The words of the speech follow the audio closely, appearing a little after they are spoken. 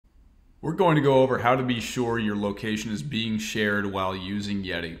We're going to go over how to be sure your location is being shared while using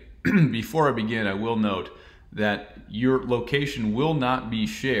Yeti. Before I begin, I will note that your location will not be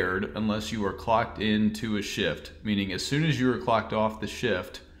shared unless you are clocked into a shift, meaning as soon as you are clocked off the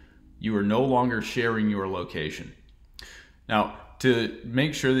shift, you are no longer sharing your location. Now, to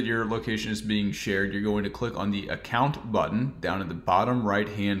make sure that your location is being shared, you're going to click on the Account button down at the bottom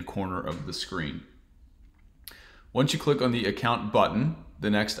right-hand corner of the screen. Once you click on the Account button, the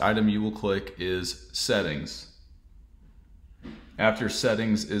next item you will click is Settings. After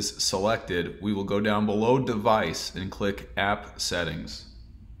Settings is selected, we will go down below Device and click App Settings.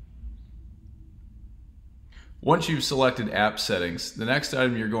 Once you've selected App Settings, the next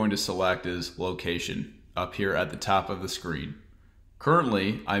item you're going to select is Location, up here at the top of the screen.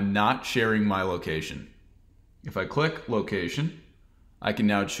 Currently, I'm not sharing my location. If I click Location, I can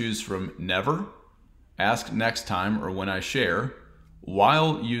now choose from Never, Ask Next Time or When I Share,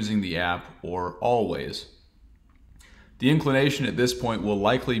 While Using the App, or Always. The inclination at this point will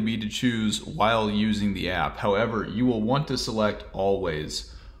likely be to choose While Using the App. However, you will want to select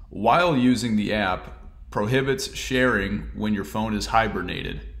Always. While using the app prohibits sharing when your phone is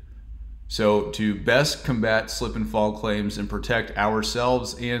hibernated. So to best combat slip and fall claims and protect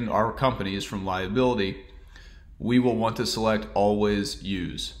ourselves and our companies from liability, we will want to select Always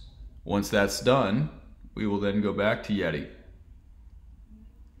Use. Once that's done, we will then go back to Yeti.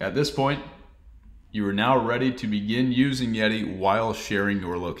 At this point, you are now ready to begin using Yeti while sharing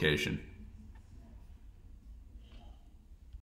your location.